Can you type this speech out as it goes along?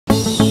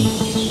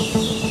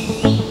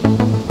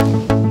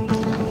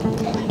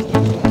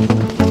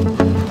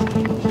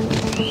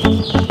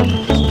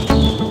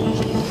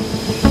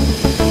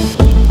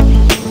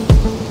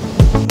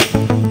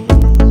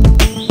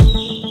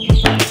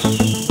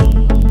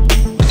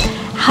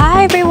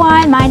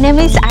everyone, my name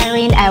is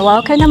Irene and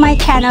welcome to my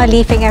channel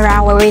Leafing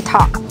Around, where we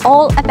talk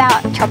all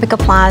about tropical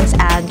plants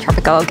and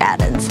tropical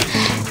gardens.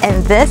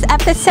 In this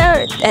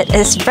episode, it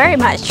is very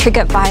much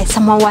triggered by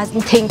someone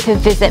wanting to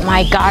visit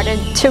my garden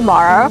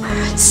tomorrow.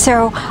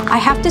 So I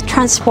have to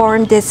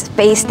transform this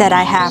space that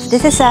I have.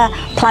 This is a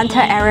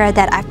planter area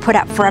that I've put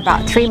up for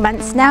about 3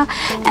 months now,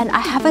 and I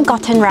haven't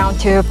gotten around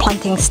to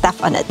planting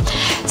stuff on it.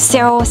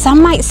 So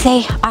some might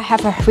say I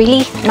have a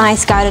really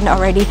nice garden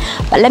already,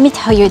 but let me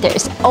tell you,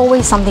 there's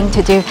always something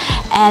to do,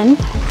 and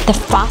the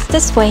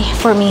fastest way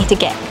for me to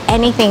get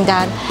anything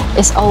done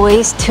is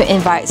always to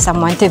invite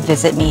someone to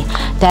visit me.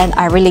 Then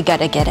I really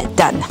gotta get it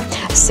done.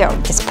 So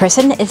this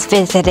person is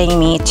visiting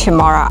me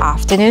tomorrow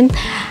afternoon,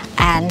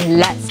 and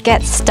let's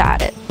get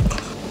started.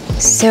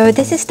 So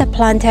this is the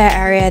planter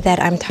area that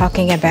I'm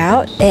talking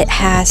about. It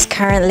has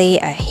currently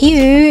a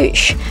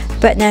huge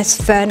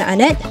birdnest fern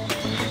on it.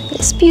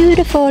 It's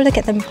beautiful, look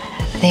at them.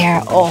 They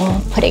are all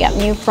putting up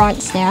new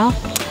fronds now.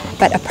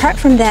 But apart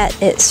from that,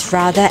 it's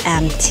rather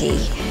empty.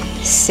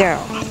 So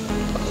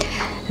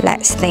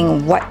let's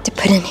think what to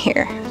put in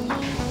here.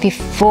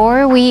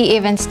 Before we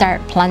even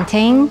start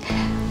planting,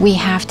 we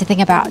have to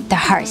think about the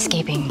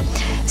hardscaping.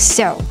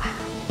 So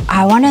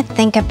I want to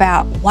think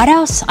about what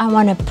else I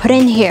want to put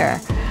in here.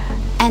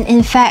 And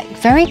in fact,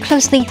 very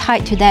closely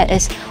tied to that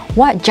is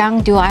what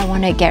junk do I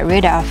want to get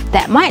rid of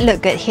that might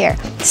look good here.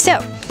 So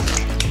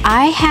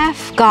I have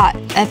got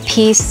a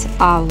piece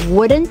of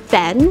wooden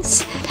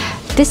fence.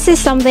 This is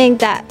something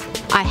that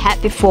I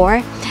had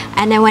before,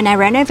 and then when I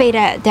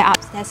renovated the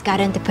upstairs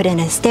garden to put in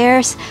the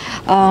stairs,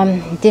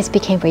 this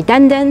became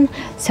redundant.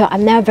 So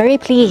I'm now very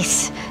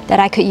pleased that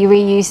I could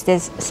reuse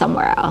this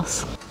somewhere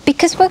else.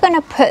 Because we're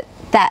gonna put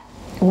that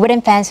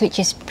wooden fence, which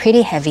is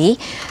pretty heavy,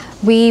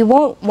 we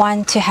won't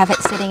want to have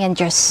it sitting in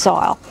just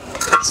soil.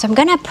 So I'm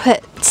gonna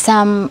put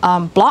some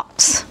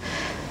blocks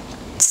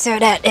so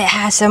that it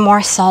has a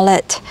more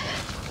solid,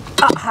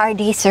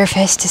 hardy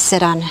surface to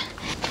sit on.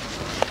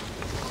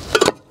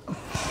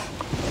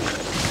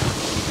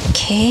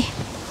 Okay.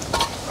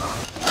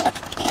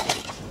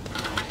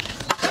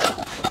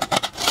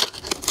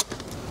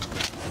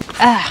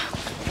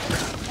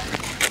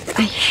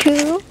 My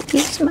shoe,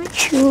 use my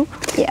shoe.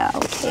 Yeah,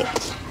 okay.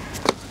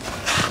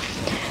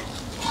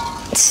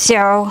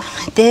 So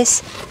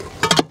this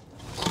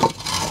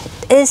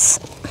is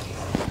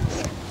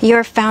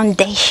your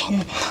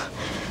foundation.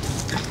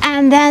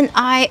 And then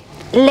I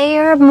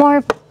layer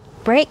more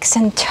bricks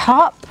on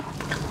top.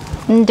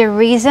 And the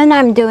reason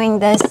I'm doing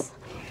this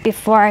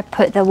before I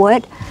put the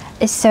wood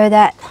is so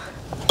that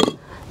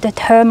the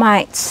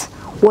termites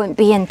won't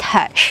be in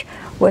touch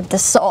with the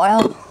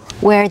soil,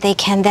 where they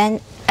can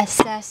then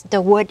access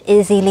the wood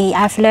easily.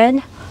 I've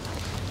learned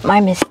my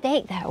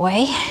mistake that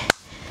way.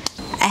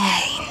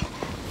 And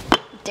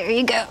there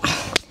you go.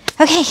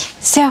 Okay,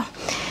 so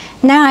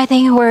now I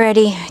think we're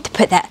ready to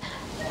put that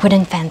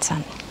wooden fence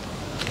on.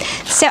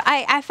 So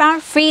I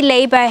found free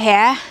labor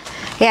here.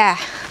 Yeah,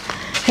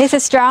 he's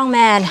a strong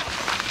man.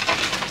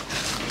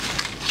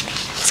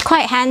 It's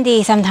quite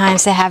handy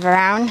sometimes to have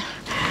around.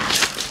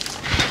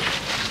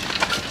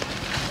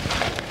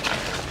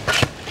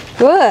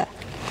 Good.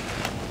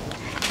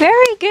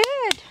 Very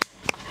good.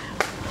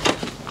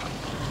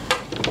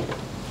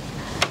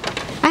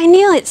 I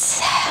knew it's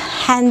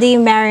handy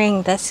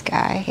marrying this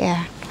guy.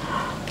 Yeah.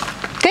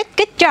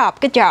 Good job.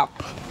 Good job.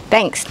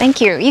 Thanks. Thank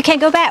you. You can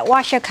go back,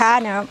 wash your car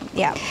now.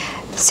 Yeah.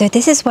 So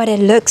this is what it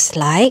looks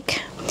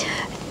like.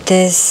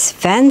 This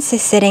fence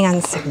is sitting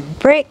on some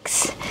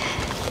bricks.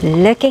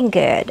 Looking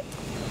good.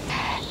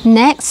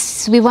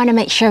 Next, we want to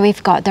make sure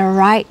we've got the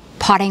right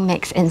potting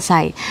mix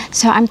inside.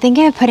 So I'm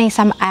thinking of putting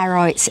some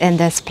aroids in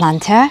this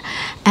planter,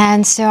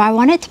 and so I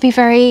want it to be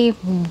very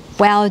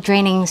well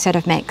draining sort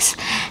of mix.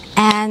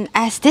 And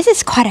as this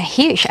is quite a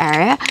huge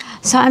area,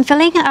 so I'm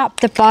filling up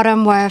the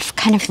bottom with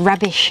kind of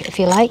rubbish, if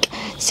you like.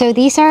 So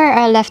these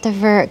are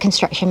leftover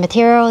construction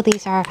material.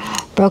 These are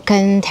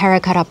broken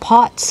terracotta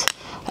pots.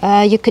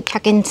 You could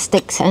chuck in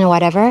sticks and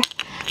whatever.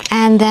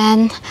 And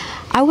then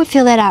I would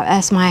fill it out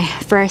as my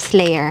first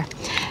layer.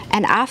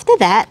 And after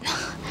that,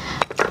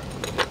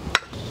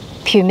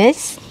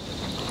 pumice.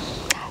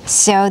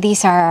 So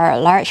these are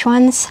large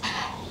ones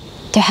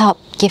to help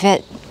give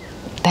it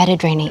better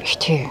drainage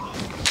too.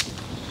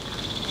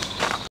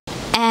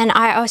 And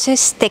I also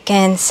stick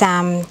in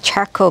some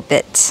charcoal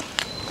bits.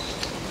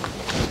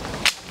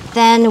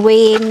 Then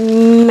we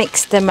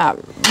mix them up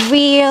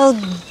real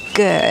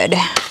good.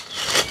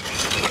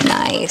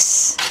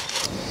 Nice.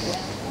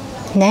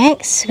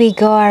 Next, we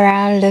go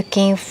around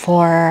looking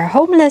for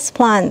homeless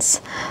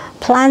plants.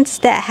 Plants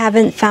that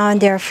haven't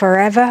found their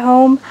forever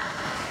home.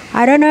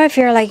 I don't know if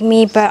you're like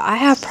me, but I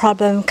have a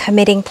problem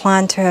committing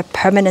plant to a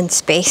permanent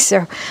space.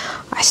 So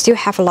I still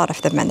have a lot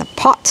of them in a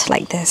pot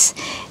like this.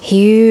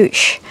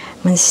 Huge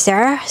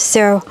monstera.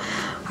 So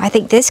I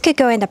think this could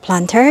go in the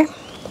planter.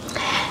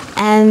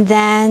 And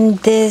then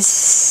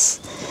this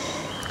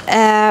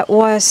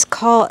was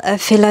called a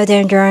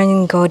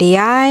Philodendron goldii.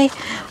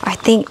 I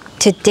think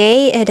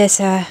today it is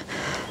a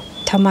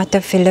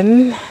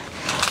tomatophyllum.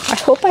 I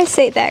hope I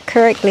say that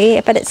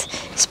correctly, but it's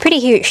It's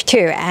pretty huge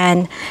too,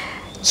 and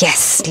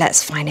yes,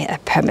 let's find it a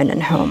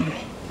permanent home.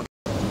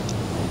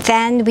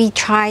 Then we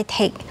try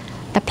take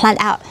the plant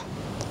out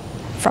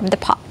from the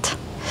pot.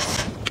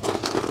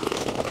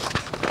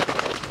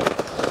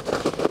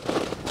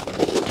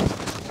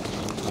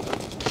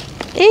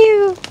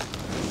 Ew!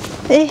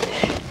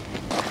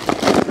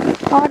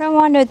 I don't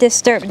want to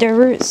disturb the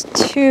roots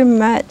too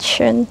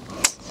much, and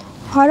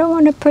I don't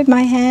want to put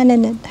my hand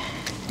in it.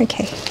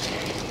 Okay.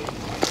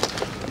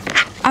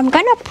 I'm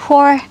gonna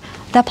pour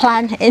the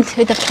plant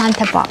into the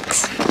planter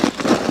box.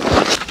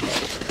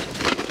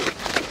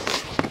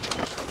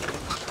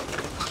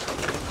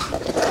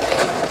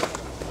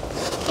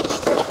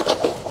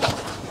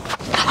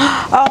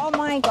 Oh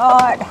my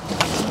God.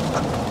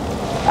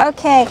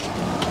 Okay.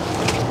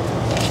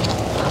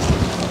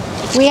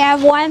 We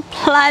have one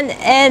plant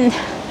in.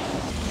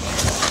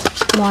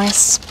 More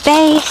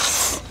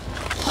space.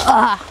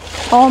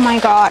 Oh my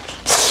God.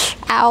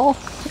 Ow,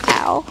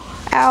 ow,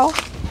 ow.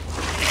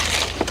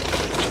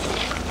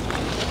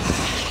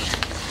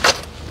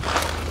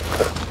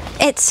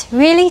 It's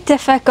really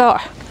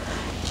difficult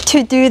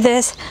to do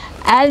this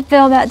and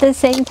film at the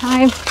same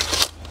time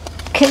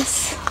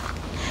because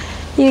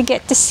you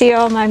get to see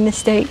all my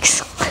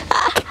mistakes.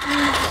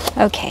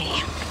 Okay,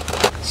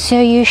 so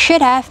you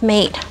should have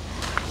made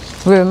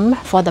room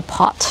for the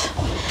pot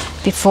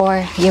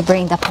before you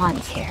bring the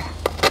plants here.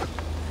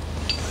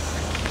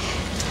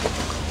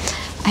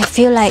 I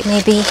feel like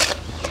maybe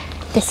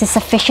this is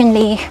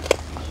sufficiently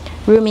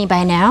roomy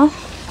by now.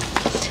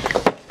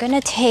 I'm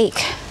gonna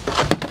take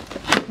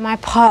my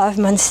pot of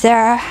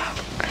Monstera.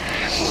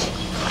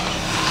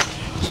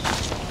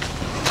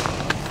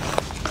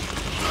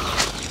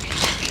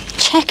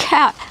 Check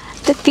out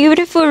the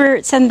beautiful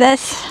roots in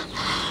this.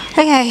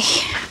 Okay.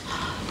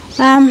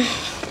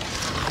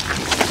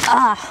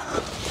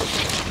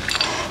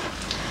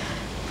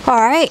 All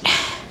right.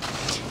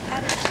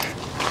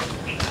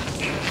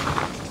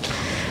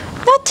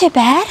 Not too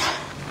bad.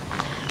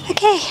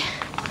 Okay.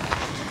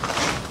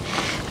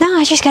 Now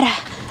I just gotta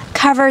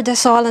cover the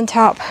soil on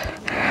top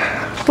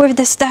with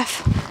the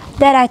stuff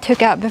that I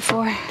took out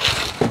before.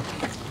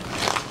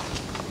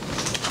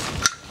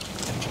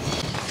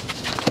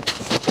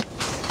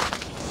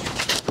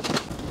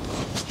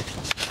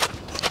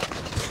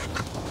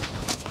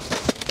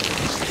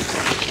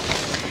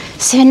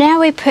 So now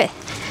we put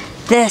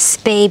this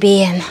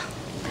baby in.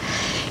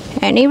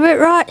 Any root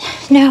rot?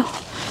 No.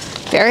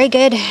 Very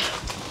good.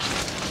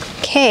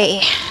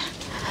 Okay.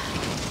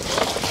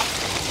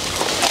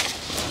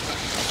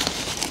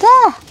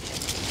 Ah.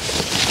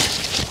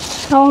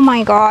 Oh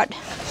my God.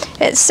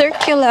 It's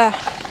circular.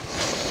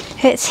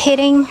 It's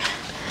hitting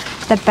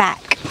the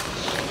back.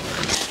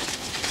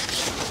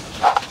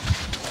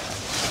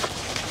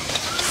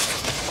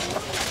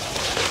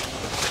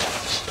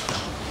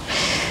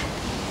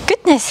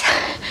 Goodness.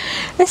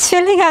 It's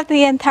filling up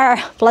the entire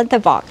planter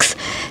box.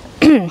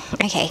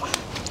 Okay.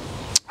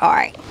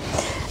 Alright.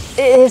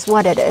 It is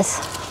what it is.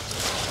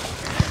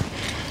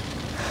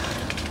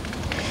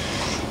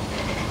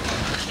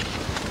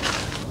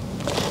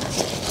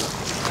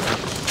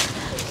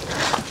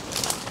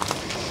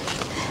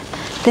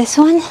 This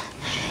one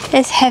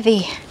is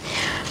heavy.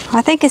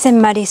 I think it's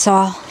in muddy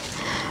soil.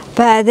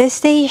 But at this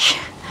stage,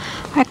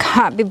 I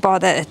can't be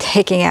bothered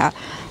taking out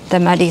the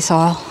muddy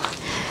soil.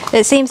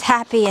 It seems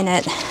happy in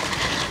it.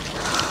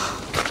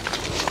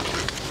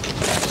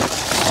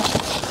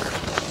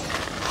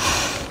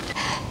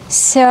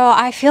 So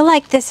I feel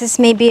like this is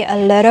maybe a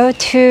little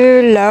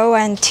too low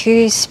and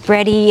too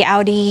spready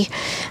outy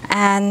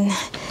and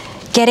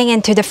getting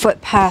into the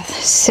footpath.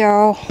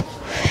 So,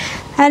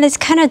 and it's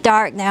kind of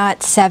dark now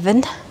at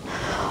 7.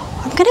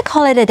 I'm gonna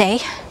call it a day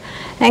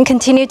and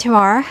continue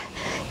tomorrow.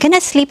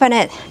 Gonna sleep on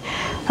it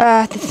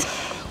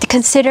to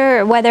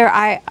consider whether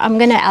I'm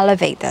gonna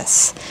elevate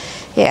this.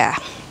 Yeah.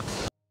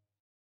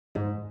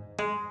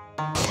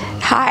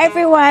 Hi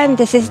everyone,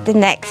 this is the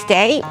next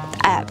day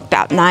at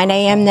about 9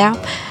 a.m. now.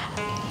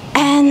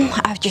 And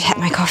I've just had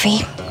my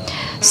coffee.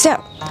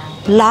 So,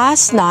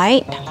 last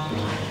night,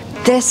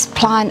 this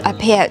plant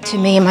appeared to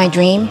me in my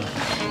dream.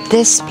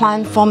 This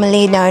plant,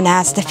 formerly known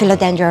as the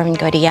Philodendron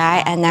godii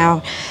and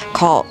now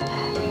called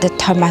the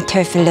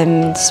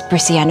Tomatophyllum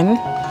sprucianum.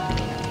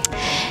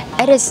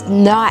 It is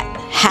not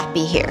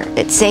happy here.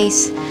 It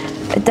says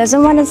it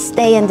doesn't want to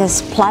stay in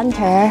this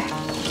planter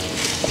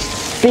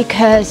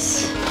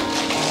because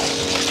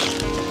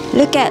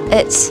look at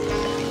its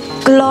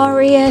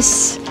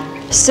glorious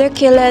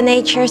circular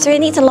nature, so it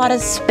needs a lot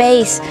of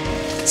space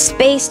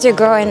to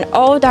grow in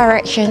all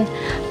directions,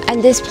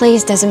 and this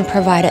place doesn't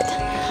provide it.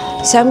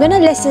 So I'm gonna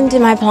listen to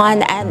my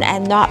plant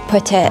and not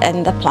put it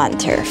in the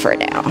planter for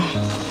now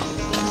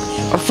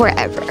or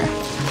forever.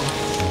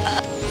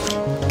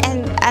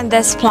 And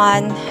this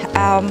plant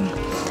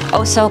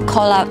also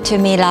called out to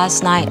me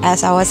last night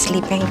as I was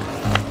sleeping.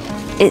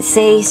 It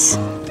says,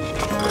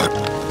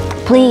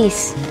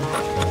 please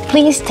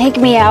take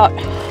me out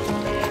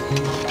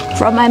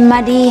from my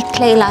muddy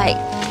clay-like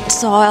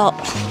soil,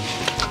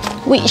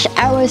 which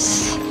I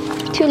was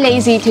too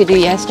lazy to do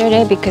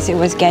yesterday because it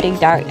was getting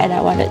dark and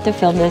I wanted to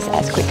film this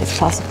as quick as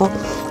possible.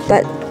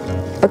 But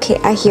okay,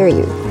 I hear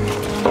you.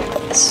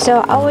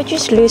 So I will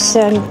just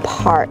loosen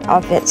part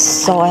of its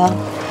soil.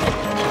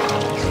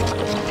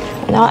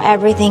 Not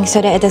everything,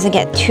 so that it doesn't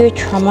get too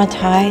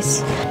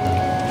traumatized.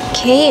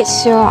 Okay,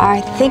 so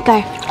I think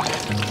I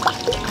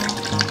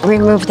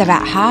removed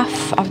about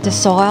half of the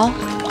soil,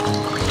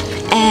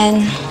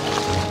 and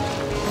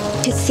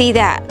to see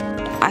that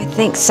I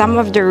think some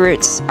of the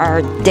roots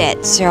are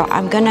dead, so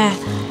I'm gonna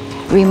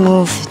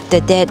remove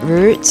the dead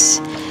roots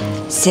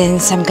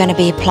since I'm gonna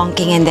be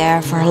plonking in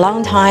there for a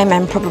long time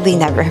and probably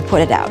never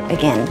put it out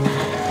again.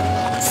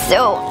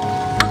 So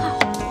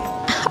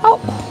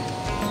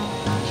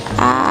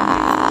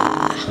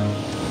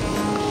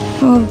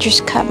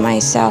just cut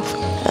myself.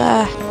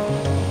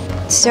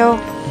 So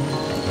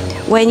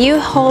when you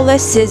hold the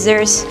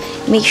scissors,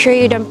 make sure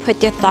you don't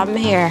put your thumb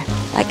here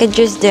like I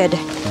just did.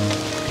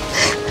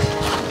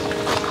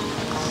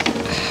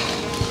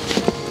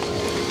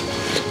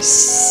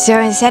 So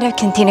instead of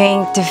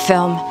continuing to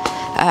film,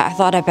 I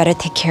thought I better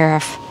take care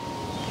of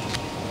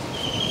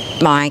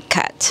my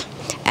cut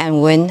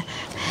and wound.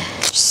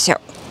 So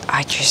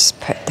I just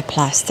put the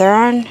plaster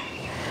on.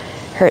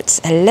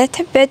 Hurts a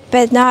little bit,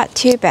 but not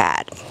too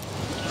bad.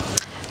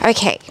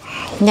 Okay,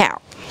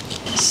 now,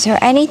 so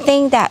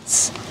anything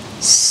that's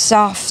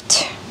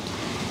soft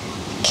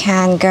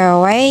can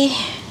go away.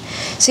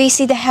 So you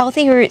see the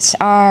healthy roots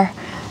are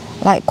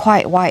like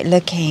quite white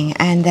looking,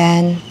 and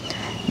then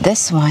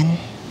this one,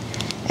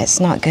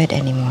 it's not good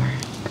anymore.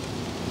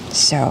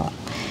 So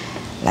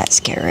let's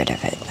get rid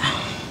of it.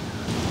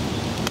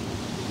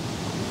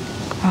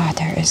 Oh,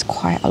 there is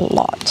quite a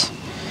lot.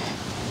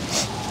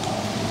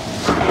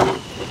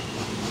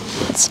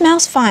 It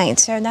smells fine,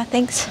 so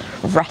nothing's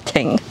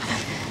rotting.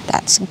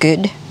 That's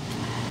good.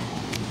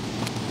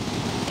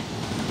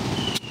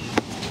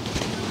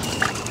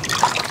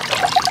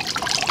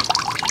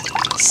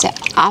 So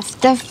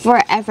after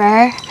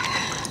forever,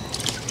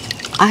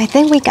 I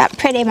think we got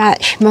pretty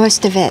much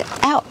most of it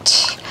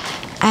out.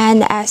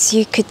 And as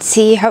you could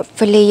see,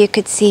 hopefully you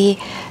could see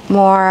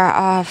more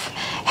of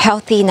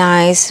healthy,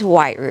 nice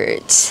white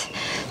roots.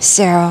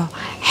 So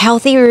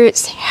healthy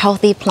roots,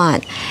 healthy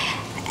plant.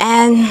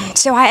 And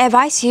so I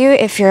advise you,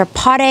 if you're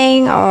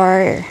potting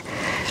or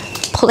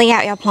pulling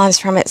out your plants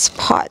from its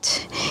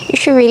pot, you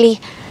should really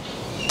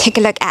take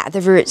a look at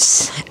the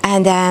roots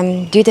and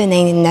do the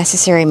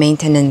necessary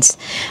maintenance.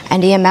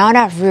 And the amount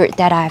of root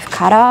that I've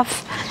cut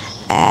off,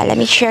 let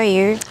me show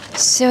you.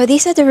 So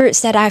these are the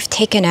roots that I've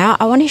taken out.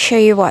 I want to show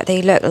you what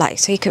they look like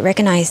so you could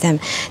recognize them.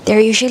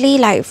 They're usually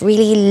like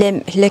really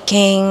limp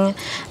looking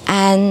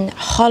and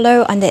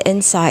hollow on the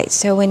inside.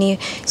 So when you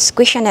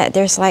squish on it,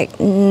 there's like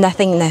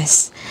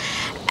nothingness.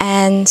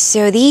 And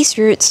so these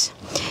roots,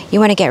 you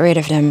want to get rid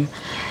of them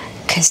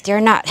because they're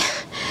not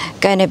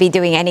going to be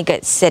doing any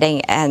good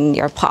sitting in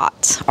your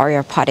pot or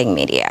your potting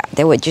media.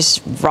 They would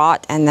just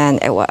rot, and then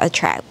it will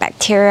attract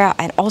bacteria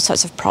and all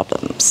sorts of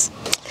problems.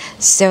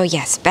 So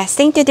yes, best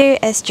thing to do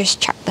is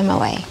just chuck them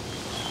away.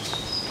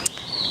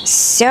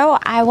 So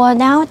I will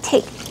now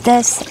take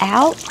this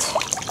out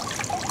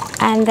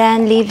and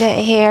then leave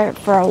it here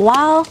for a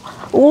while.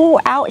 Ooh,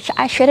 ouch,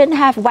 I shouldn't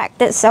have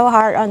whacked it so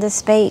hard on the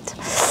spade.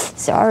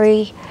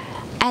 Sorry.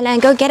 And then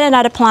go get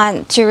another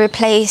plant to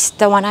replace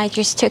the one I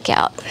just took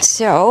out.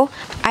 So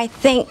I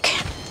think,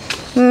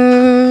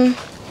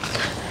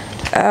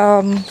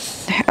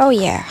 oh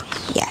yeah,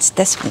 yes,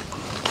 this one.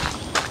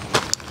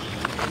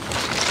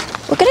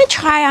 We're gonna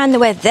try on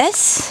with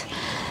this.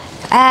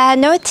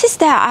 Notice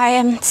that I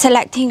am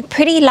selecting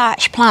pretty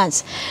large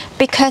plants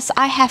because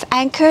I have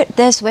anchored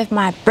this with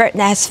my bird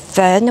nest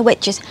fern,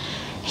 which is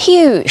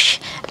huge.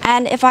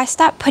 And if I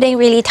start putting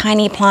really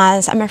tiny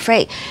plants, I'm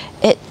afraid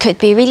it could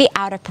be really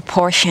out of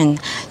proportion.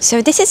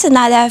 So this is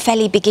another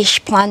fairly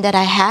biggish plant that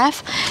I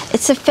have.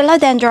 It's a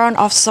philodendron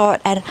of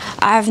sort, and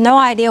I have no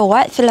idea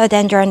what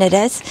philodendron it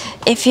is.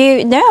 If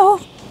you know,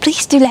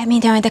 please do let me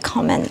know in the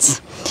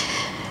comments.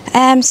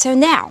 So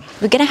now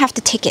we're gonna have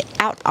to take it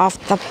out of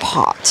the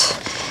pot.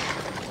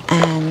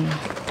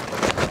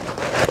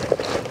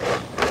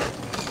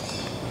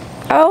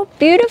 Oh,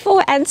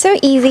 beautiful and so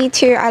easy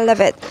too. I love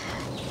it.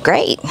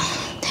 Great.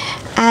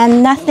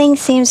 And nothing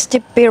seems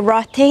to be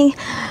rotting.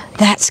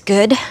 That's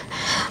good.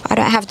 I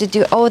don't have to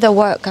do all the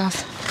work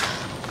of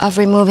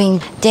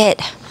removing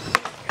dead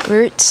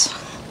roots.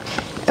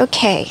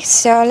 Okay,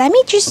 so let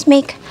me just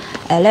make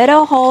a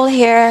little hole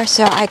here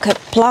so I could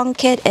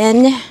plunk it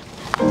in.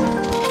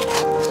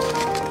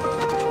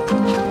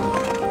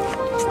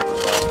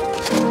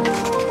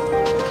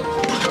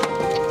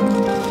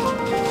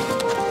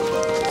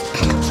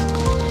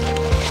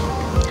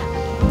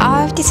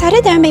 I've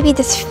decided that maybe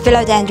this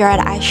philodendron,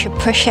 I should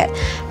push it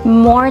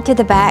more to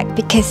the back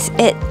because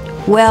it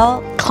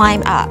will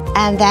climb up,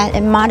 and then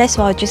it might as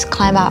well just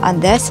climb out on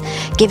this,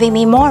 giving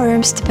me more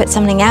rooms to put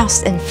something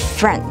else in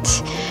front.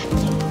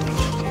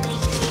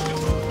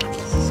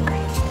 This is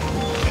great.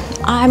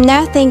 I'm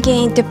now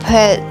thinking to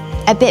put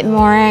a bit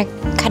more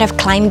kind of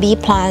climby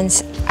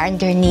plants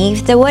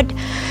underneath the wood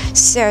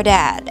so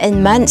that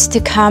in months to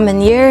come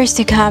and years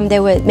to come they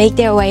would make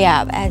their way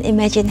up, and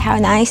imagine how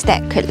nice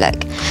that could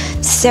look.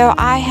 So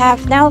I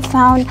have now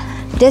found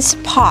this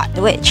pot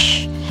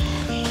which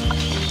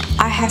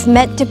I have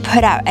meant to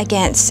put out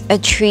against a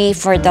tree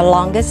for the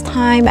longest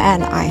time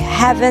and I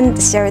haven't,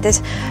 so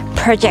this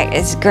project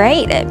is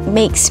great. It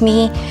makes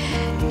me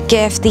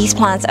give these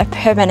plants a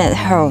permanent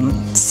home.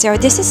 So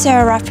this is a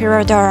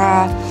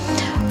Raphirodora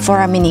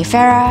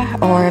foraminifera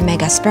or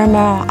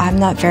megasperma, I'm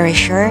not very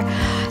sure,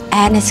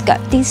 and it's got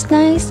these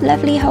nice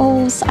lovely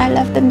holes. I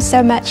love them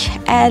so much,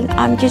 and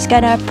I'm just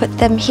gonna put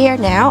them here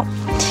now.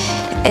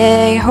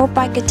 I hope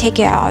I could take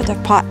it out of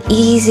the pot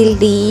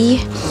easily.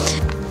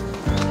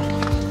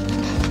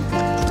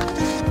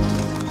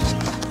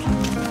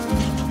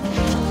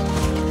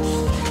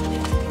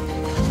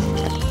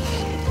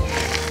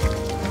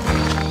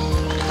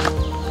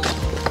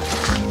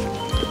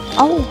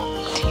 Oh,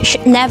 you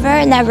should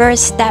never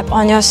step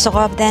on your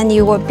soil, then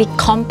you will be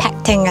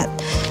compacting it.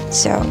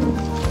 So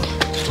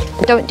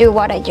don't do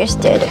what I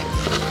just did.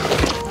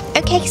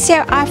 Okay,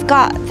 so I've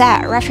got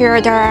that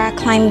Raphirodora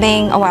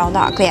climbing, well,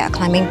 not yet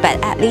climbing,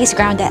 but at least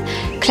grounded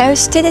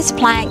close to this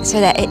plank so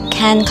that it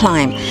can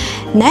climb.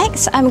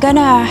 Next, I'm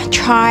gonna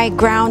try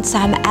ground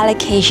some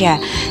alocasia.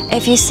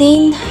 If you've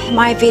seen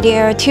my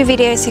video 2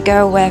 videos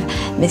ago with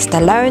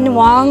Mr. Lone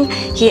Wong,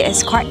 he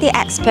is quite the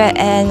expert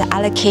in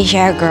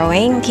alocasia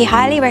growing. He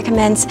highly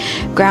recommends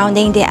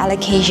grounding the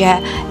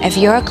alocasia if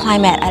your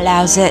climate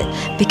allows it,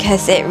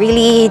 because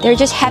they're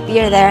just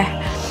happier there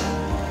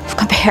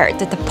compared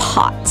to the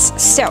pots.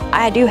 So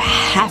I do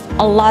have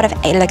a lot of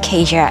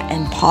alocasia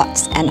in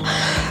pots, and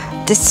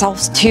this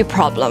solves 2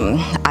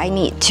 problems. I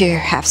need to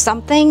have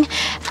something,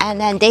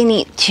 and then they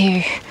need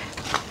to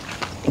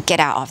get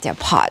out of their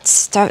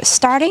pots. So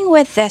starting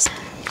with this,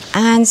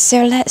 and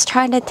so let's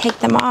try to take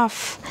them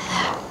off.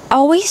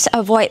 Always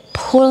avoid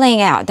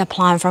pulling out the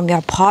plant from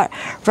your pot.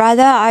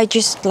 Rather, I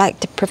just like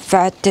to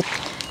prefer to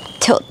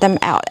tilt them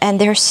out, and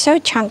they're so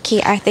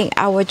chunky. I think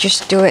I would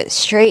just do it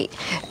straight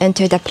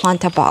into the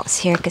planter box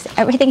here, because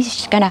everything's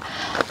just gonna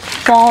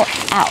fall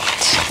out.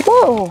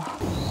 Whoa!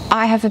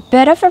 I have a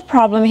bit of a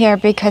problem here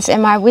because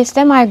in my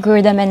wisdom I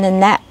grew them in the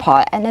net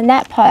pot, and the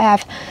net pot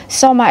have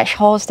so much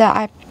holes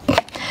that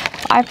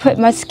I put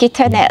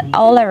mosquito net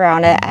all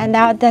around it, and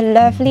now the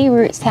lovely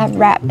roots have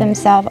wrapped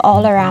themselves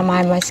all around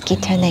my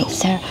mosquito net.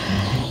 So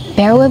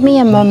bear with me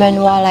a moment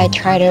while I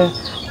try to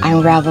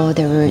unravel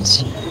the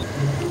roots.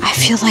 I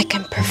feel like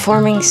I'm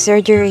performing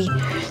surgery.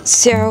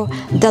 So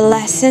the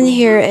lesson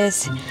here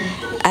is,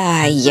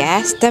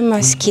 yes, the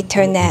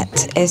mosquito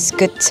net is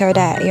good so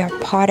that your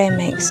potting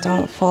mix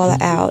don't fall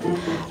out,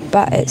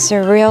 but it's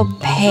a real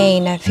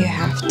pain if you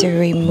have to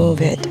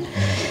remove it.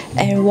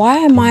 And why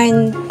am I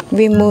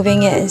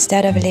removing it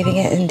instead of leaving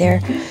it in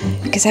there?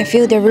 Because I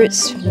feel the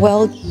roots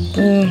will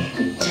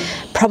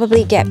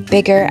probably get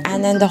bigger,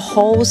 and then the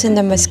holes in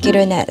the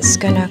mosquito net is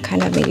gonna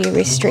kind of maybe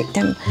restrict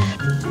them.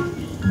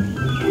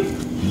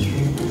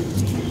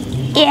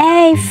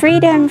 Yay,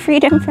 freedom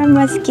from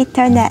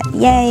mosquito net,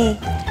 yay.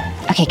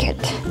 Okay,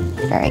 good,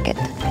 very good.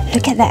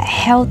 Look at that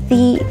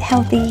healthy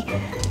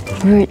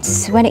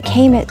roots. When it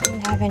came, it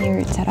didn't have any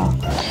roots at all.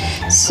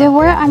 So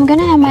where I'm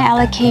gonna have my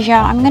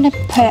alocasia, I'm gonna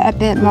put a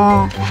bit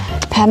more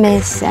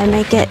pumice and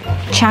make it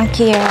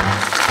chunkier.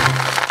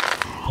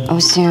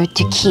 Also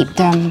to keep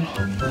them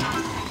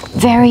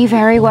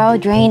very well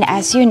drained.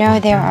 As you know,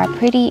 they are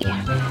pretty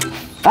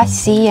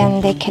fussy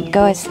and they could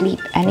go asleep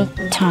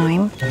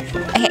anytime.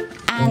 Okay,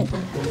 and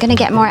I'm gonna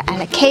get more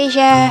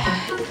alocasia.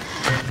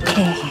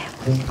 Okay,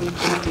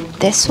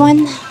 this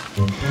one.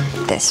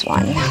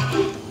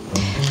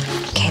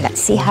 Okay,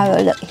 let's see how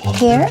it looks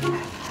here.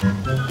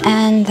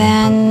 And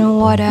then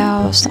what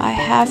else? I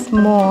have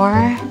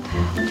more.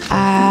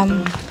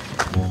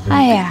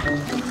 Yeah,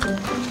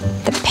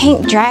 the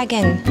pink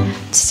dragon.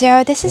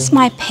 So this is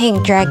my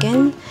pink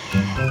dragon,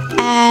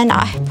 and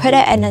I put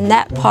it in a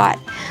net pot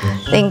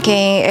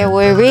thinking it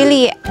will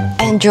really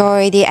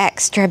enjoy the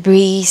extra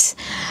breeze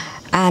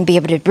and be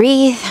able to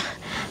breathe.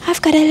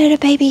 I've got a little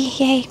baby,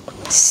 yay.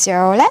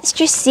 So let's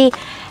just see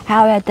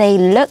how they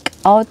look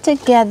all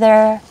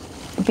together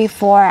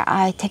before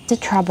I take the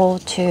trouble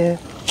to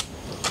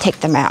take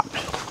them out.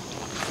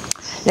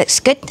 Looks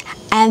good.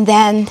 And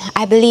then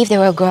I believe they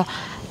will grow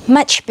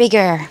much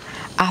bigger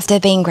after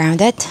being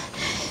grounded.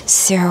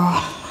 So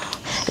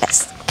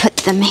let's put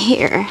them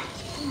here.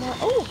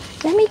 Oh,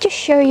 let me just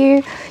show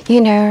you,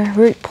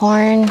 root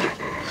porn.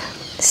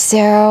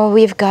 So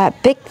we've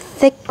got big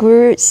thick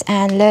roots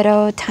and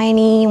little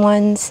tiny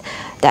ones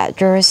that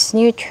draws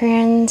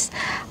nutrients.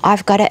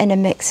 I've got it in a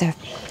mix of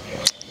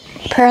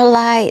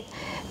perlite,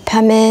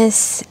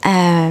 pumice,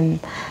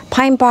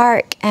 pine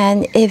bark,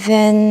 and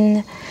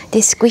even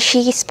this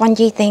squishy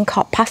spongy thing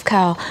called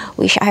puffcow,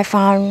 which I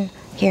found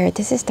here.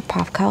 This is the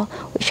puffcow,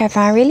 which I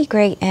found really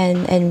great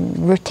in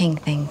rooting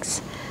things.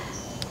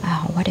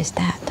 What is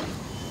that?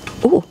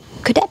 Ooh,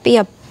 could that be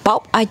a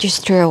bulb I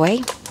just threw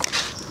away?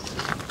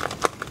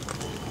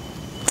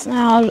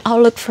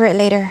 I'll look for it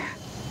later.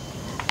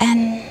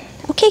 And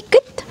okay,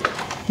 good.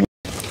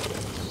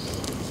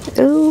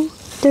 Ooh,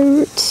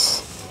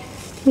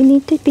 we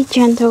need to be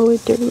gentle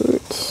with the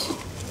roots.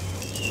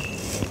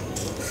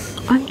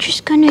 I'm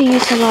just gonna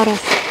use a lot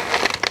of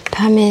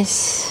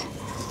pumice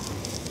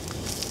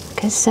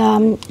because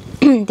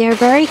they're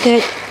very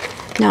good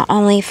not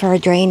only for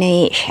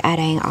drainage,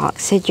 adding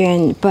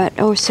oxygen, but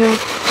also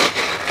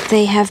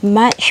they have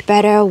much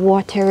better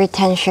water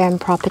retention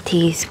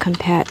properties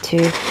compared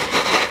to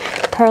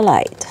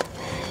perlite.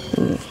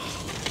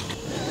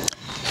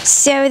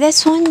 So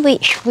this one,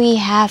 which we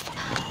have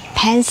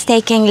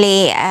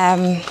painstakingly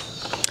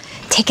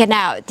taken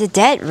out the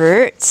dead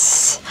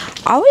roots,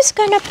 I was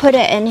gonna put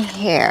it in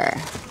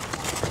here,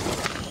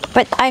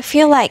 but I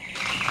feel like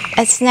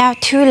it's now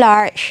too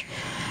large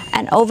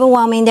and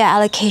overwhelming the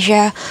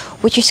alocasia,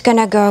 which is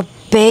gonna go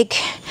big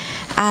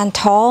and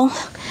tall,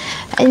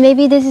 and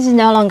maybe this is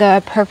no longer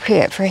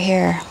appropriate for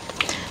here.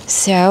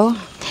 So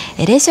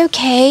it is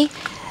okay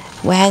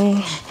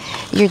when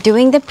you're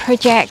doing the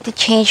project to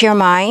change your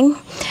mind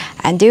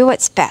and do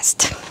what's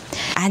best,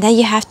 and then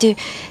you have to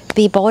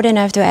be bold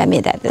enough to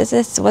admit that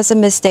this was a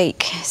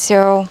mistake.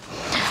 So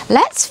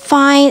let's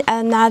find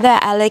another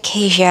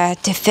alocasia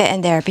to fit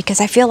in there,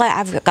 because I feel like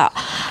I've got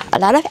a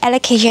lot of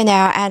alocasia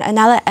now, and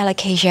another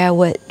alocasia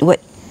would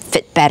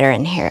fit better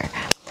in here.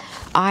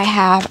 I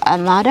have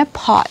another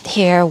pot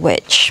here,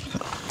 which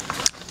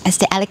is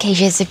the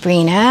Alocasia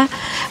zebrina,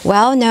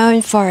 well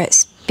known for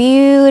its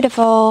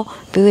beautiful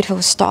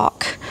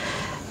stalk,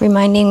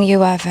 reminding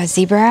you of a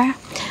zebra.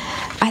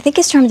 I think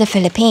it's from the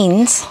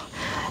Philippines,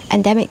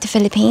 endemic to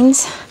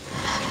Philippines.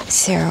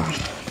 So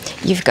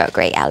you've got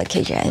great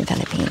alocasia in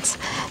Philippines.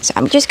 So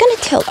I'm just gonna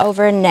tilt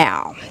over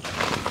now.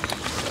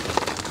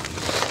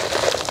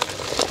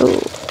 Ooh.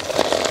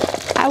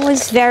 I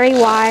was very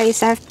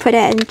wise. I've put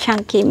it in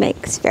chunky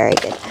mix. Very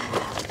good.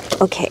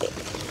 Okay.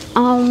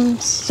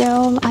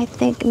 So I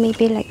think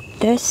maybe like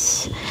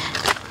this,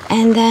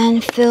 and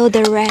then fill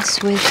the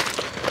rest with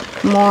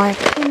more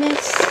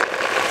pumice.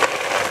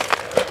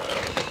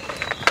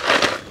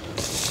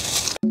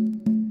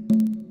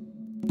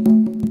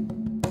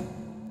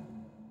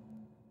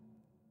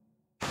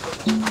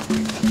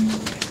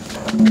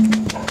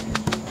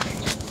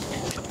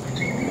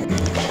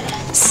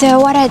 So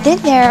what I did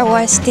there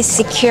was to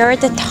secure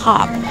the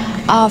top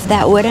of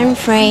that wooden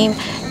frame,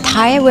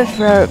 tie it with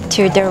rope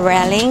to the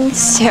railing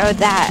so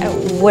that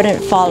it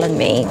wouldn't fall on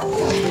me.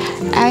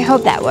 I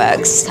hope that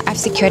works. I've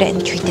secured it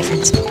in 3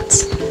 different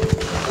spots.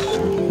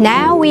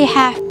 Now we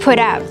have put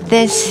up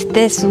this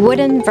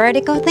wooden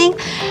vertical thing,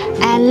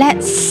 and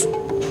let's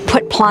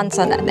put plants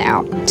on it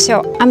now.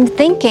 So I'm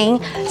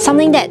thinking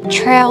something that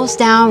trails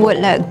down would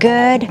look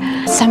good.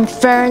 Some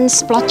fern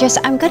splotches.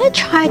 I'm gonna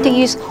try to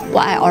use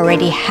what I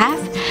already have,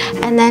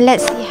 and then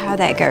let's see how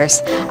that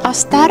goes. I'll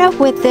start off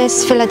with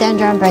this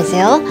Philodendron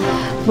Brazil,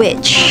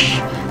 which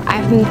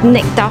I've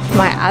nicked off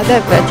my other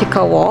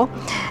vertical wall,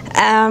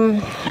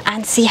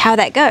 and see how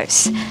that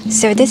goes.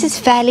 So this is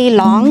fairly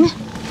long.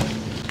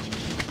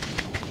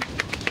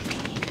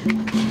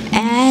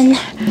 And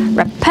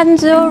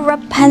Rapunzel,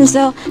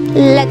 Rapunzel,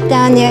 let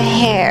down your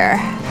hair.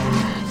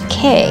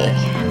 Okay.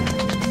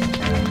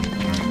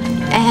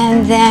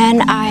 And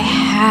then I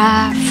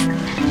have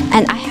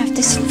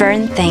this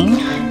fern thing,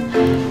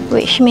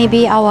 which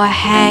maybe I will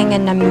hang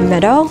in the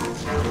middle.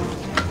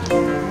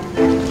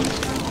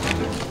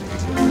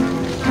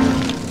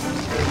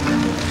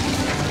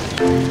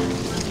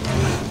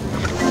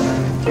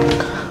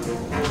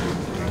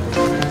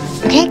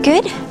 Okay,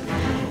 good.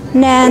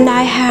 Then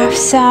I have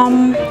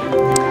some,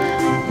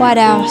 what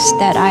else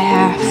that I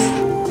have?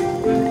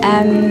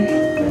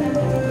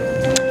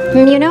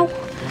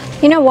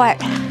 You know what?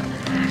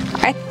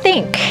 I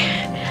think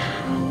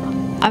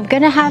I'm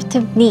gonna have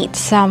to need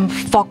some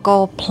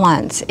focal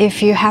plants.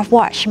 If you have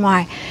watched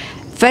my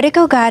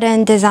vertical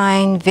garden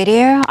design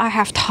video, I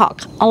have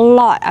talked a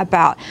lot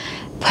about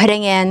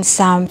putting in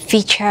some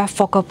feature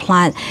focal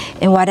plant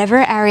in whatever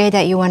area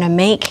that you want to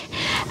make,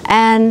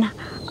 and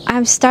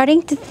I'm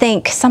starting to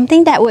think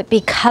something that would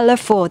be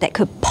colorful, that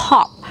could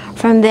pop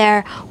from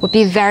there, would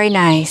be very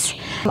nice.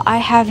 I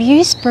have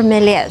used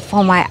bromeliad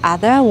for my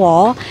other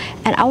wall,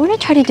 and I want to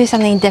try to do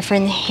something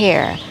different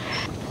here.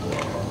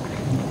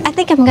 I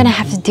think I'm gonna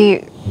have to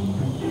do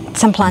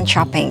some plant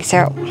shopping.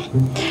 So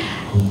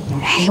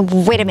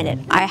wait a minute,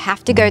 I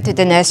have to go to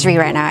the nursery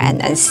right now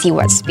and see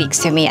what speaks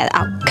to me, and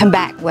I'll come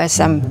back with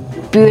some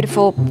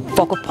beautiful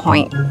focal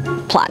point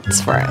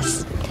plants for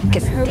us.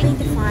 Because I'm hoping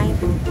to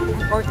find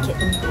an orchid.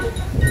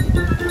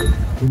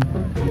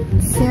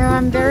 So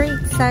I'm very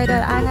excited.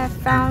 I have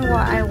found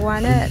what I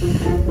wanted.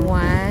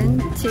 1,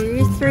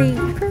 2, 3,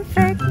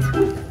 perfect.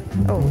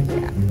 Oh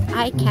yeah,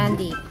 eye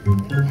candy.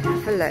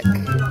 Have a look.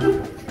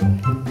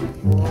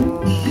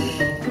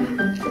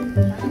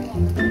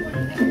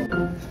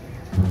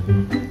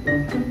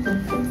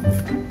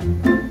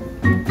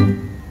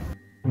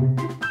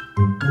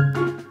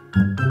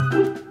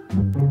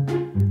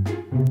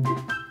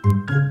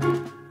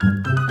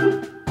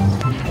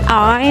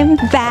 I'm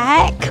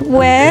back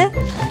with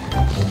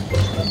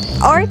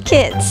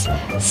orchids.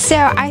 So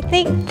I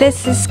think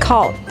this is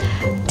called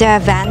the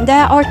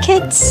Vanda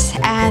orchids,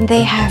 and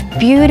they have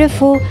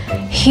beautiful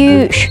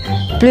huge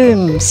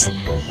blooms.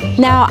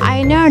 Now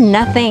I know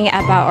nothing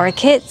about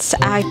orchids.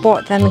 I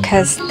bought them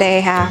because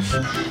they have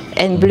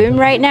in bloom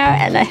right now,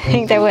 and I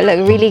think they would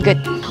look really good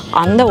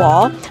on the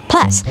wall.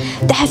 Plus,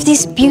 they have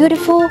these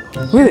beautiful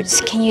roots.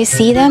 Can you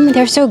see them?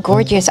 They're so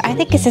gorgeous. I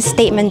think it's a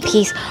statement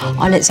piece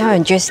on its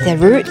own, just the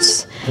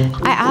roots.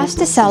 I asked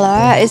the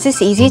seller, is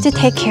this easy to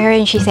take care of?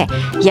 And she said,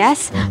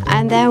 yes.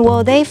 And then,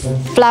 will they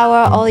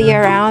flower all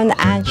year round?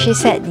 And she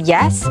said,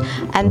 yes.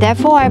 And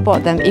therefore, I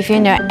bought them. If you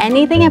know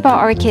anything about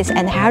orchids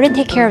and how to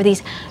take care of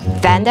these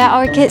Vanda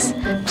orchids,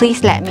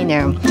 please let me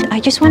know.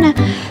 I just want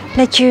to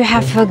let you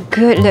have a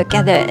good look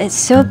at it. It's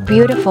so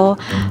beautiful.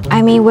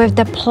 I mean, with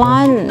the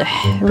plant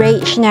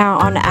rage now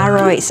on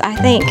aroids, I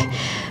think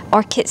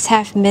orchids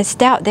have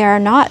missed out. They are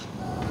not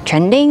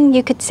trending,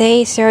 you could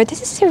say. So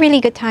this is a really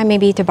good time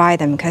maybe to buy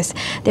them because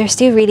they're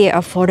still really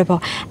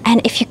affordable.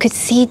 And if you could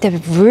see the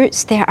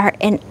roots, they are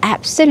in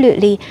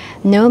absolutely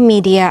no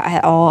media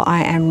at all.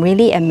 I am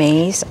really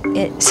amazed.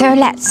 So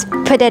let's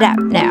put it up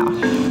now.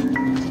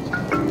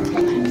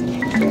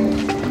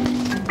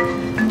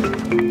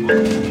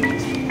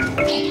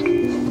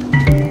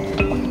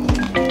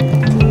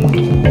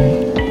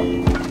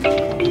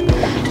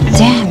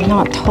 Damn,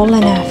 not tall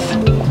enough.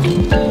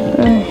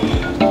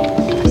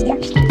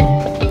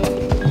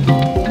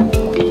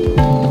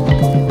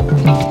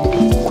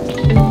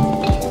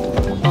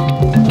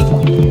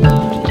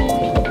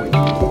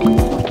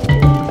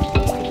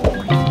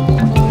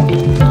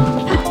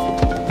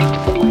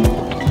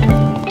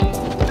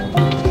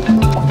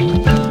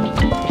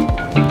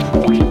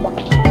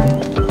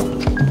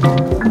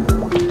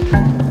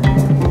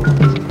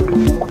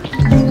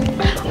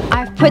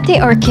 Put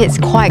the orchids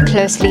quite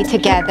closely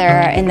together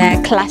in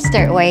a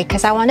clustered way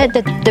because I wanted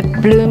the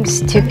blooms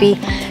to be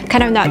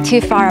kind of not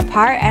too far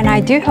apart, and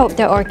I do hope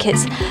the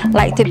orchids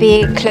like to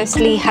be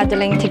closely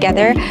huddling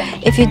together.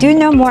 If you do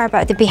know more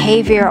about the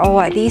behavior or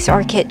what these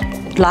orchids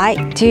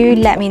like, do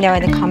let me know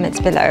in the comments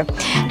below.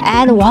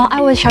 And while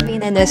I was shopping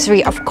in the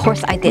nursery, of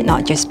course I did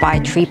not just buy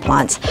tree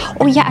plants.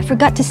 Oh yeah, I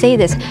forgot to say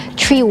this.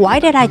 Tree, why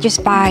did I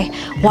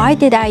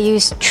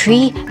use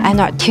 3 and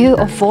not 2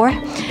 or 4?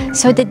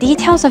 So the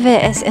details of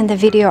it is in the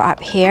video up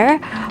here,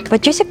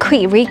 but just a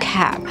quick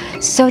recap.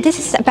 So this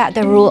is about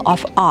the rule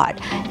of odd.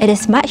 It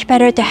is much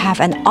better to have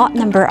an odd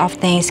number of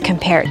things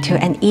compared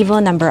to an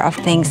even number of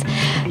things.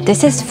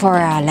 This is for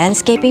a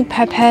landscaping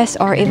purpose,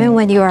 or even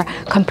when you are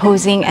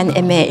composing an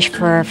image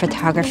for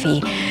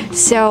photography.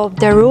 So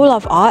the rule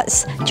of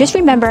odds, just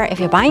remember, if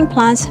you're buying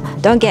plants,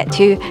 don't get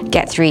 2,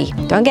 get 3.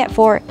 Don't get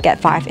 4, get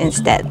 5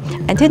 instead.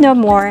 And to know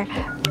more,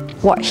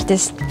 watch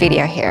this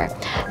video here.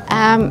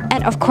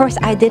 And of course,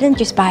 I didn't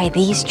just buy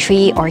these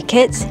 3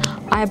 orchids.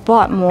 I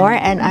bought more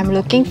and I'm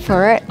looking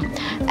for it.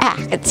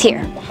 It's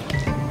here.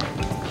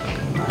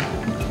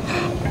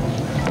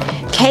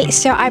 Okay,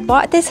 so I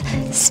bought this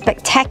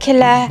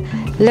spectacular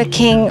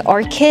looking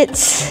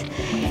orchids.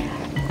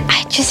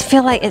 I just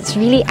feel like it's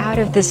really out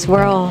of this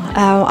world.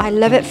 I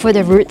love it for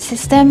the root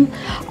system.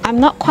 I'm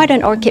not quite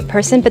an orchid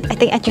person, but I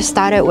think I just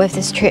started with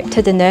this trip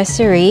to the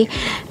nursery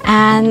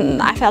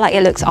and I felt like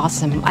it looks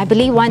awesome. I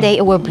believe one day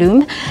it will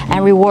bloom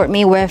and reward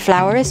me with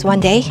flowers one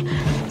day.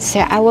 So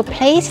I will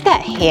place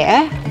that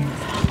here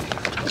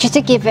just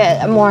to give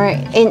it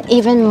an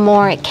even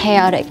more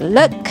chaotic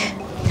look.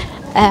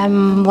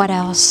 What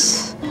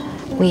else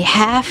we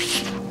have?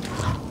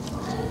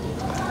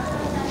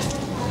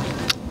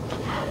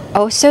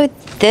 Also,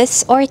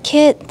 this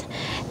orchid,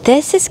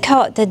 this is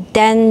called the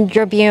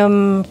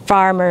Dendrobium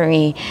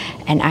farmeri,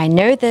 and I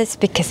know this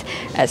because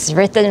it's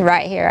written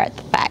right here at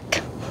the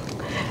back.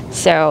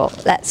 So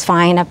let's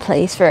find a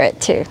place for it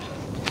too.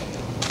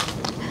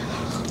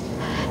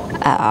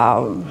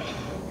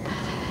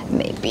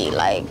 Maybe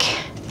like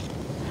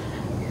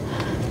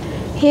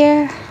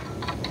here.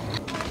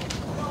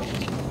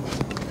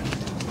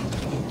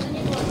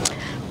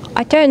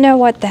 I don't know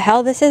what the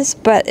hell this is,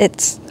 but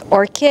it's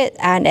orchid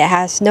and it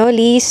has no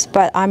leaves,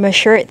 but I'm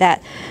assured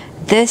that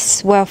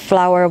this will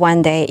flower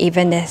one day,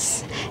 even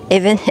if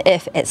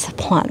it's a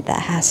plant that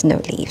has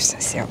no leaves.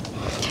 So,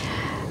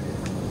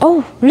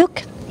 oh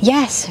look,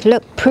 yes,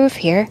 look, proof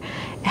here.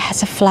 It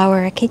has a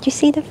flower. Can you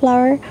see the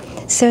flower?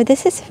 So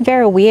this is a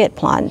very weird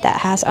plant that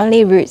has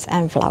only roots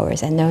and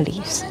flowers and no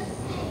leaves.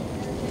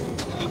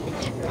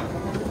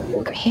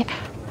 Go here.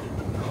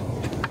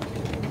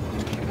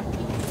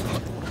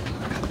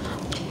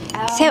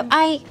 So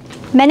I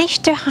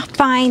managed to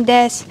find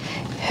this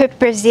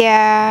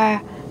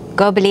Hypersia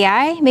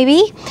goblii,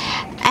 maybe,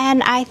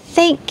 and I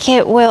think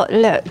it will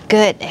look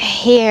good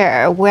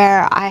here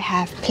where I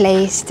have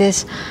placed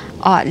this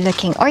odd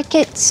looking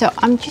orchid. So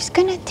I'm just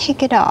gonna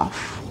take it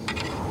off.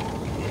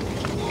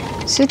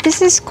 So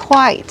this is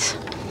quite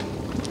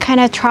kind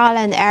of trial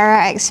and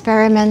error,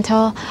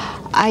 experimental.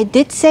 I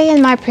did say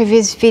in my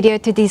previous video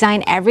to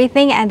design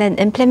everything and then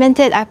implement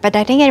it, but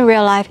I think in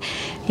real life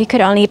you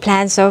could only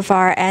plan so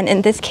far, and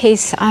in this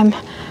case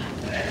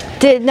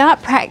did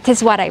not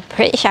practice what I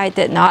preach. I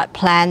did not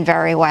plan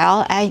very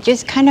well. I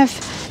just kind of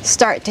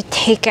start to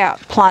take out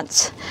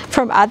plants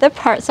from other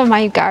parts of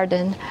my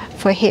garden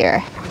for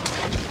here.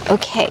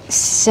 Okay,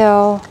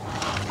 so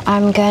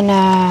I'm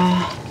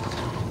gonna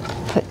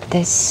put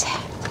this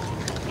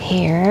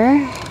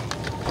here.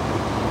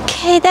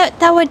 Okay,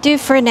 that would do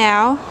for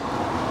now.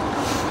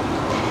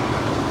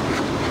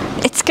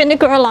 It's gonna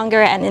grow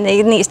longer and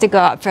it needs to go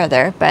up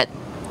further, but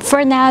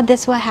for now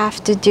this will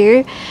have to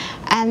do.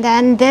 And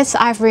then this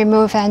I've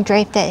removed and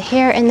draped it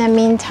here in the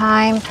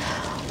meantime.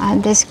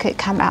 And this could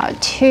come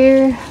out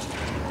too.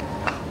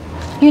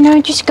 You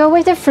know, just go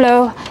with the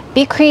flow,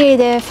 be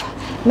creative,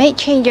 make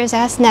changes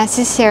as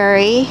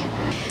necessary.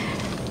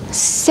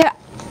 So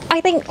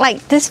I think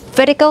like this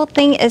vertical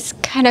thing is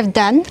kind of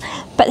done,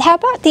 but how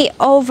about the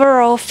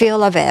overall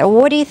feel of it?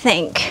 What do you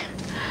think?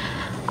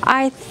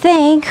 I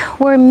think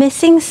we're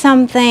missing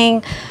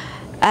something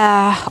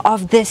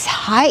of this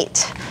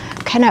height,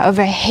 kind of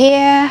over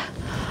here.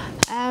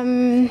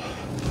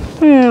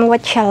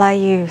 What shall I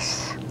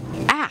use?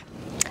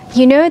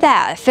 You know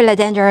that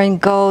philodendron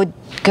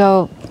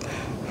go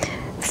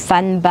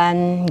fun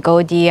bun,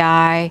 go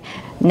DI,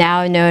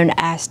 now known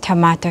as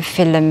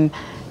Tomatophyllum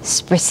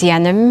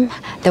spricianum,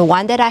 the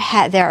one that I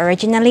had there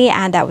originally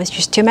and that was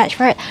just too much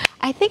for it.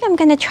 I think I'm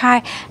gonna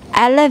try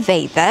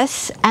elevate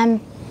this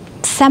and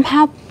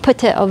somehow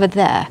put it over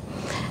there.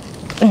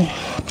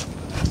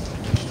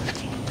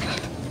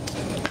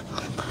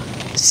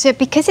 So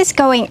because it's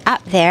going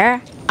up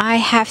there, I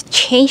have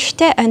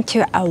changed it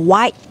into a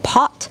white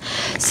pot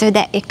so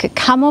that it could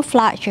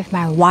camouflage with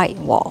my white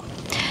wall.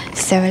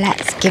 So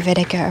let's give it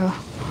a go.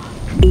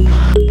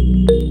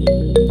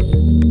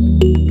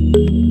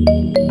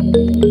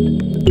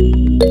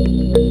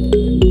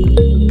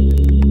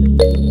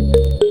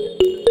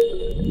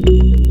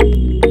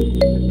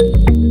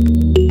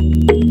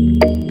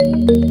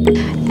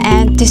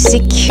 And to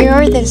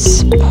secure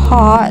this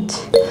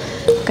pot,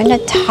 I'm gonna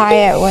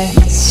tie it with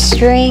a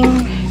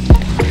string.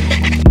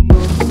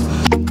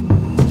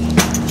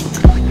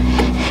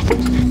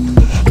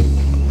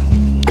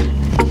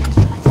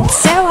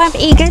 I'm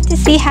eager to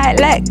see how it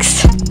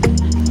looks.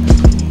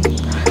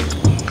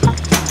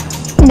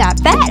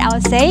 Not bad, I'll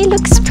say.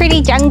 Looks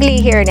pretty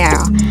jungly here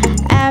now.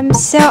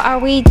 So are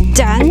we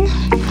done?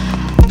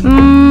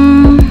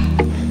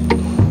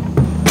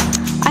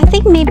 I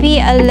think maybe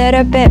a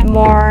little bit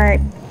more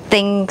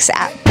things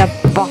at the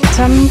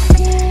bottom.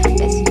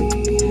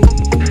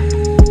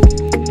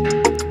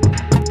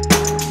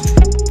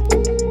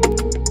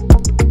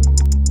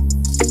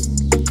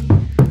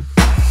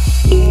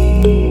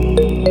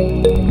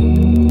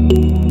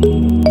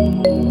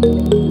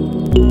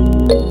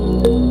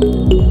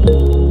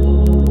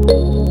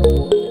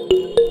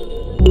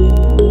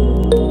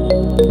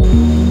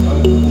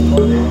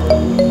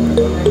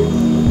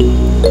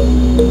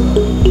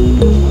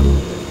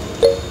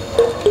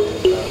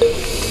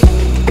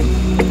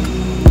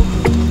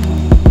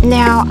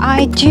 Now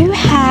I do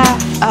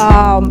have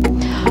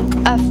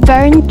a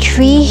fern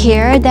tree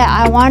here that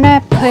I want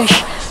to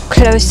push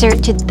closer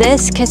to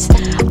this because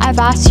I've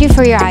asked you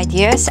for your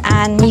ideas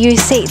and you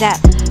say that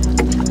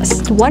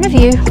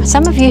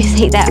some of you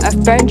say that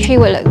a fern tree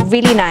will look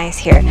really nice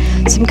here.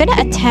 So I'm gonna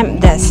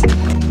attempt this.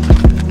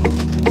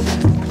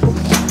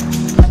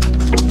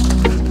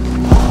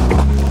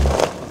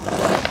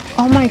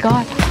 Oh my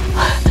god.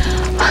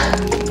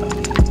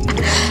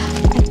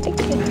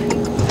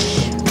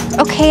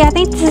 Okay, I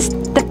think this is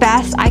the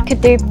best I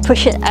could do.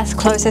 Push it as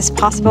close as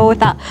possible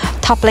without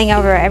toppling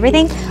over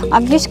everything.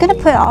 I'm just gonna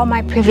put all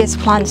my previous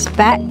plants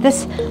back.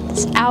 This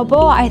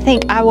elbow, I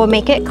think I will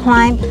make it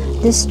climb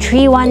this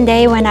tree one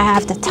day when I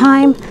have the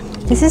time.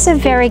 This is a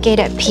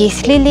variegated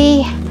peace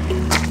lily.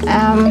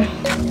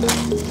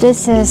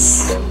 This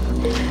is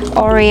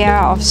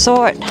Aurea of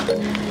sort,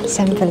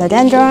 some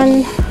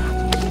philodendron,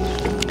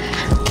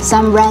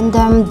 some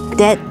random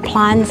dead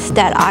plants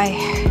that I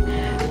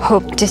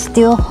hope to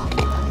still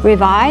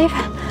revive,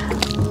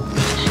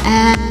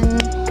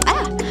 and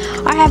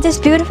I have this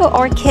beautiful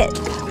orchid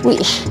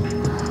which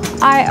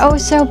I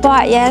also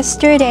bought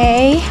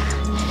yesterday,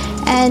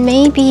 and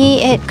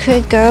maybe it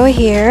could go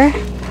here.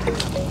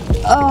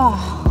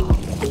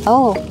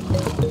 Oh,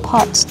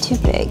 pot's too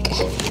big.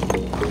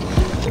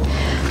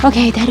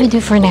 Okay, that'll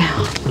do for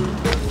now.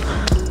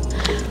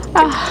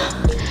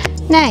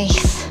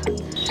 Nice.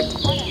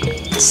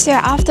 So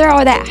after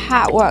all that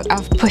hard work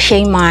of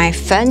pushing my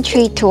fern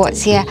tree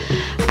towards here,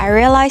 I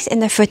realized in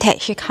the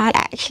footage you can't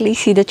actually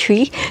see the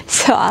tree,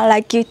 so I'd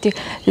like you to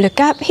look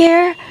up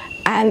here,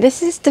 and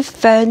this is the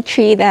fern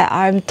tree that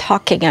I'm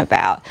talking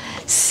about.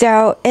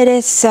 So it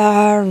is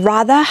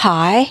rather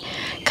high,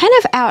 kind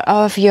of out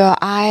of your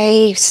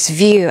eye's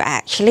view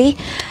actually,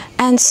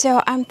 and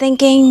so I'm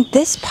thinking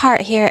this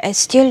part here is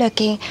still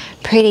looking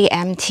pretty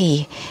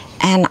empty,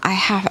 and I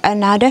have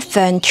another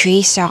fern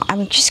tree, so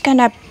I'm just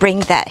gonna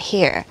bring that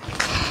here.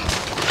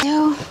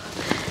 So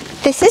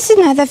this is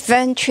another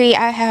fern tree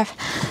I have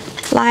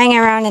lying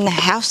around in the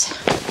house.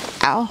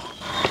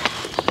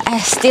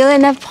 Still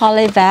in a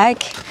poly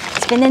bag.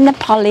 It's been in the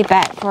poly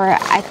bag for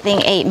I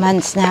think 8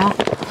 months now.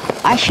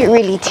 I should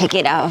really take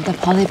it out of the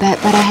poly bag,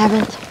 but I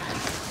haven't.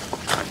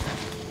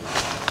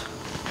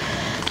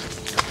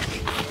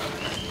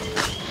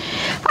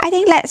 I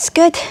think that's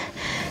good.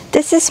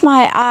 This is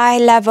my eye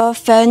level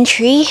fern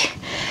tree,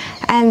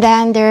 and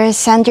then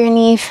there's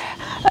underneath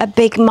a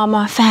big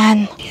mama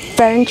fan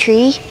fern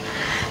tree,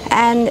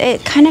 and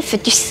it kind of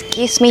just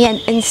gives me an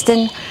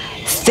instant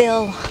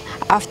feel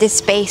of this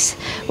space,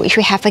 which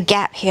we have a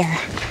gap here.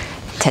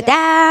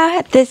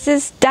 Ta-da! This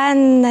is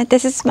done.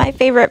 This is my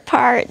favorite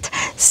part.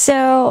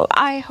 So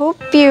I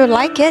hope you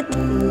like it.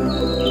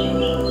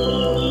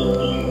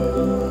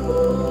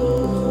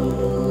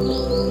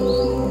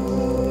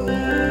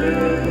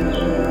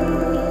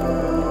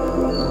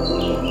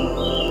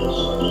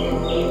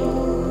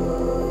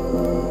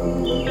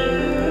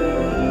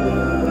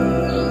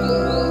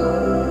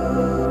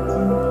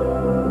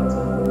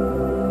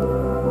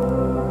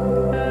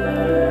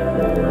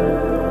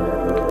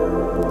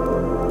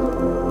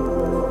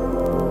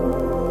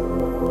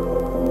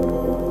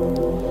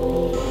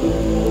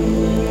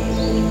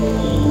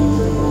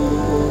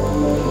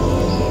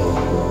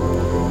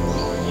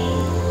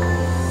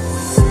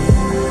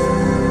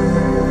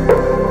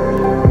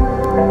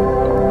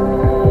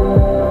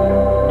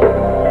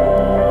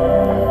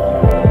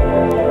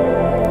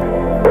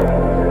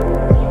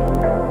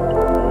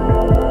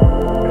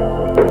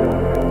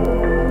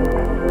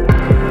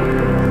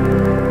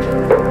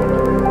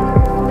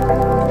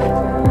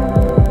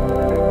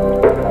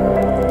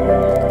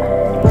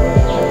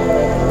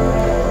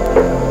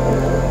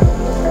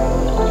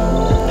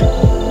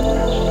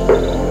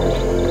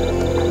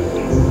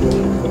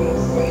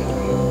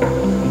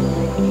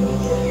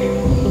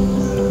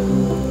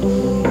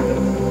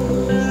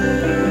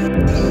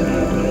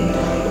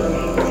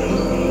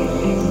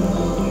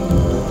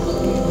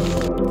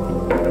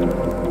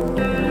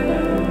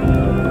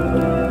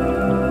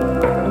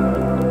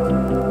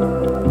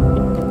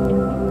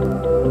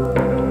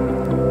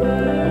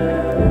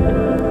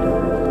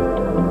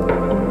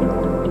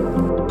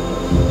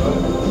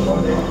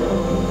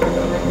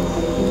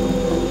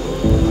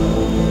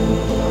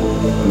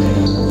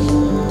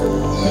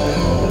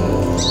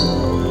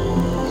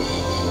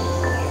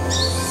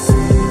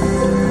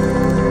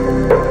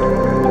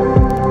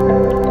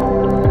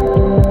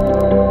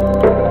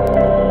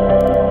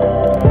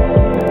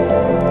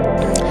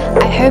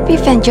 I hope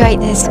you've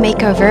enjoyed this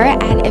makeover,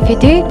 and if you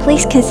do,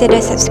 please consider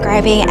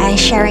subscribing and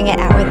sharing it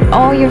out with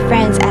all your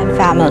friends and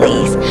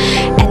families.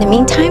 In the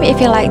meantime,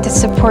 if you'd like to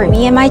support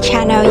me and my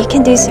channel, you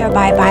can do so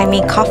by buying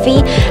me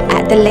coffee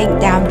at the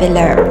link down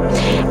below.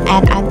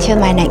 And until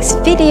my next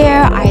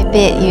video, I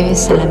bid you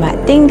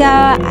selamat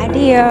tinggal,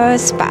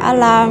 adios,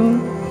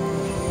 paalam.